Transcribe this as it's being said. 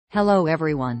Hello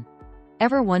everyone.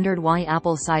 Ever wondered why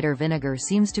apple cider vinegar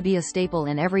seems to be a staple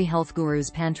in every health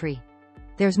guru's pantry?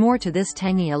 There's more to this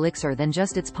tangy elixir than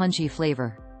just its punchy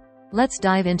flavor. Let's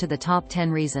dive into the top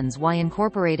 10 reasons why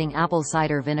incorporating apple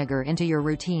cider vinegar into your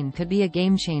routine could be a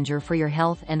game changer for your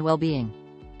health and well-being.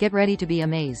 Get ready to be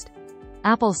amazed.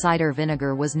 Apple cider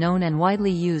vinegar was known and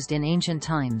widely used in ancient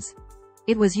times.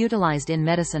 It was utilized in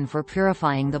medicine for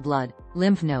purifying the blood,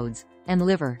 lymph nodes, and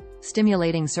liver,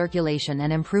 stimulating circulation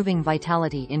and improving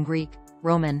vitality in Greek,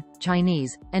 Roman,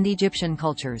 Chinese, and Egyptian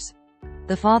cultures.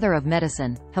 The father of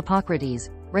medicine, Hippocrates,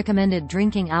 recommended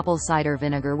drinking apple cider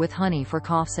vinegar with honey for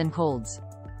coughs and colds.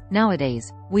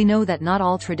 Nowadays, we know that not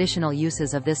all traditional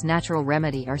uses of this natural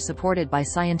remedy are supported by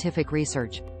scientific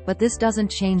research, but this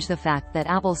doesn't change the fact that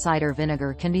apple cider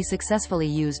vinegar can be successfully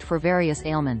used for various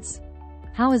ailments.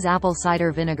 How is apple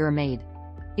cider vinegar made?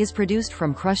 It is produced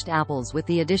from crushed apples with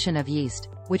the addition of yeast,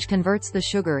 which converts the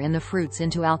sugar in the fruits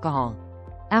into alcohol.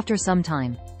 After some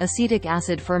time, acetic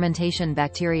acid fermentation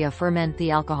bacteria ferment the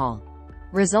alcohol,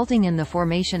 resulting in the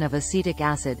formation of acetic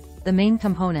acid, the main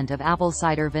component of apple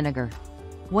cider vinegar.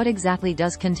 What exactly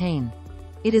does contain?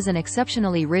 It is an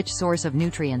exceptionally rich source of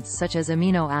nutrients such as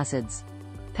amino acids,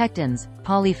 pectins,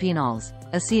 polyphenols,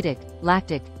 acetic,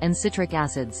 lactic, and citric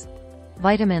acids,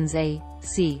 vitamins A,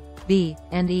 C, B,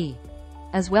 and E,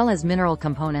 as well as mineral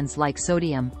components like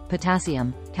sodium,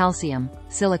 potassium, calcium,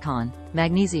 silicon,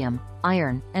 magnesium,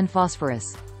 iron, and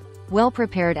phosphorus.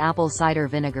 Well-prepared apple cider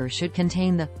vinegar should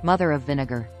contain the mother of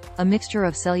vinegar, a mixture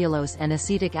of cellulose and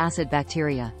acetic acid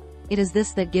bacteria. It is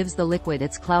this that gives the liquid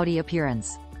its cloudy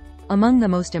appearance. Among the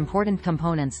most important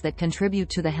components that contribute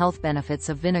to the health benefits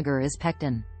of vinegar is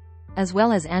pectin, as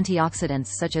well as antioxidants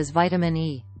such as vitamin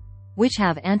E, which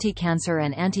have anti-cancer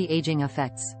and anti-aging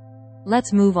effects.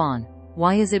 Let's move on.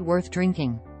 Why is it worth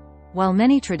drinking? While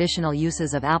many traditional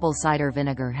uses of apple cider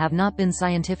vinegar have not been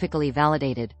scientifically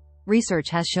validated, research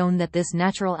has shown that this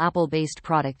natural apple-based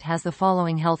product has the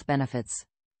following health benefits.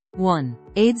 1.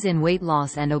 Aids in weight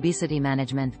loss and obesity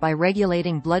management by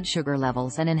regulating blood sugar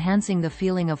levels and enhancing the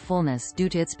feeling of fullness due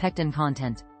to its pectin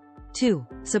content. 2.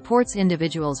 Supports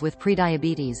individuals with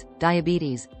prediabetes,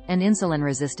 diabetes, and insulin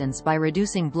resistance by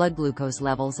reducing blood glucose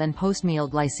levels and post-meal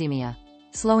glycemia,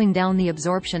 slowing down the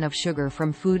absorption of sugar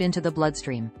from food into the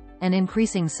bloodstream, and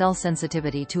increasing cell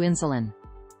sensitivity to insulin.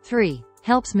 3.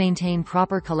 Helps maintain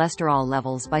proper cholesterol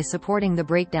levels by supporting the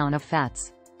breakdown of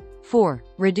fats. 4.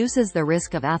 Reduces the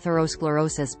risk of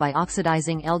atherosclerosis by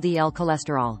oxidizing LDL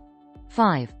cholesterol.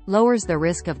 5. Lowers the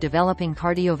risk of developing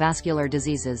cardiovascular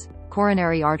diseases,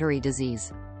 coronary artery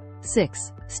disease.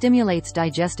 6. Stimulates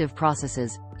digestive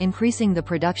processes, increasing the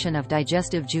production of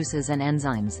digestive juices and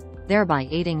enzymes, thereby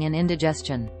aiding in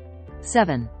indigestion.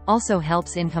 7. Also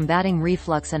helps in combating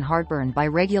reflux and heartburn by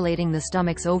regulating the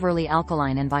stomach's overly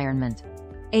alkaline environment.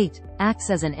 8. Acts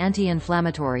as an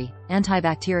anti-inflammatory,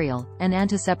 antibacterial, and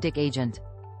antiseptic agent,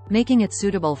 making it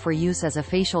suitable for use as a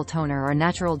facial toner or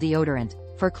natural deodorant,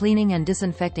 for cleaning and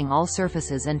disinfecting all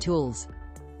surfaces and tools,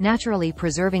 naturally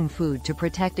preserving food to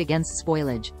protect against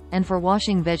spoilage, and for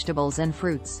washing vegetables and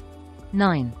fruits.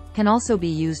 9. Can also be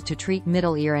used to treat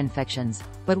middle ear infections,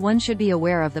 but one should be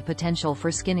aware of the potential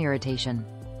for skin irritation,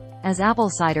 as apple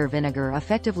cider vinegar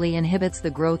effectively inhibits the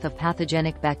growth of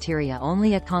pathogenic bacteria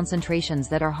only at concentrations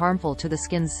that are harmful to the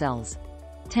skin's cells.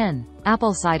 10.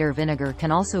 Apple cider vinegar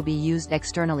can also be used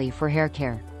externally for hair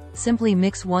care. Simply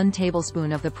mix 1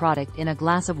 tablespoon of the product in a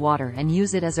glass of water and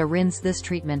use it as a rinse. This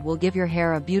treatment will give your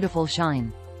hair a beautiful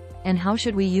shine. And how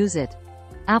should we use it?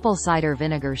 Apple cider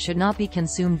vinegar should not be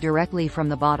consumed directly from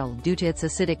the bottle due to its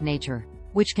acidic nature,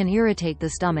 which can irritate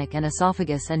the stomach and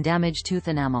esophagus and damage tooth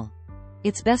enamel.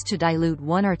 It's best to dilute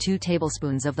 1 or 2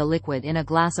 tablespoons of the liquid in a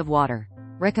glass of water.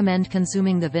 Recommend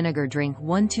consuming the vinegar drink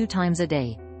 1-2 times a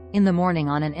day, in the morning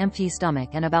on an empty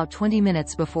stomach and about 20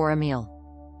 minutes before a meal.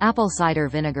 Apple cider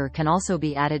vinegar can also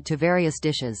be added to various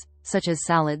dishes, such as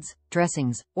salads,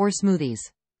 dressings, or smoothies.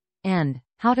 And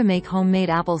how to make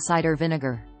homemade apple cider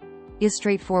vinegar is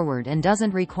straightforward and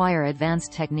doesn't require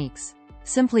advanced techniques.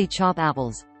 Simply chop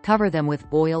apples, cover them with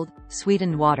boiled,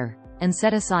 sweetened water, and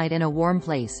set aside in a warm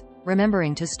place,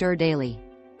 remembering to stir daily.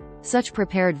 Such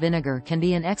prepared vinegar can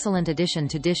be an excellent addition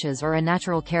to dishes or a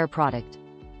natural care product.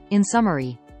 In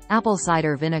summary, apple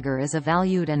cider vinegar is a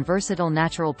valued and versatile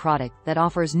natural product that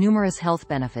offers numerous health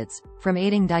benefits, from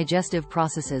aiding digestive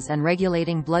processes and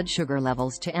regulating blood sugar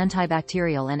levels to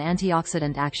antibacterial and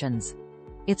antioxidant actions.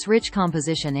 Its rich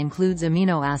composition includes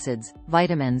amino acids,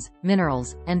 vitamins,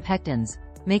 minerals, and pectins,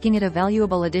 making it a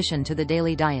valuable addition to the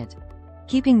daily diet.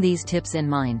 Keeping these tips in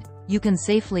mind, you can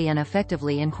safely and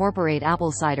effectively incorporate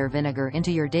apple cider vinegar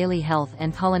into your daily health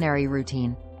and culinary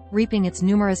routine, reaping its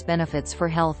numerous benefits for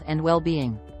health and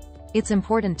well-being. It's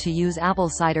important to use apple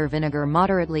cider vinegar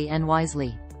moderately and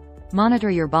wisely. Monitor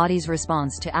your body's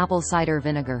response to apple cider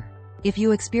vinegar. If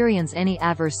you experience any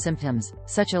adverse symptoms,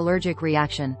 such allergic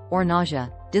reaction, or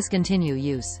nausea, discontinue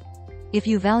use. If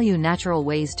you value natural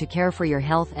ways to care for your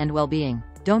health and well-being,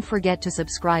 don't forget to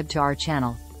subscribe to our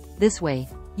channel. This way,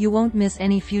 you won't miss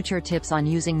any future tips on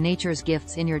using nature's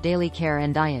gifts in your daily care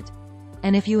and diet.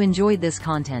 And if you enjoyed this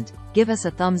content, give us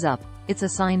a thumbs up. It's a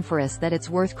sign for us that it's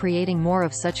worth creating more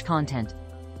of such content.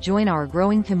 Join our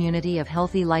growing community of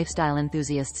healthy lifestyle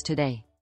enthusiasts today.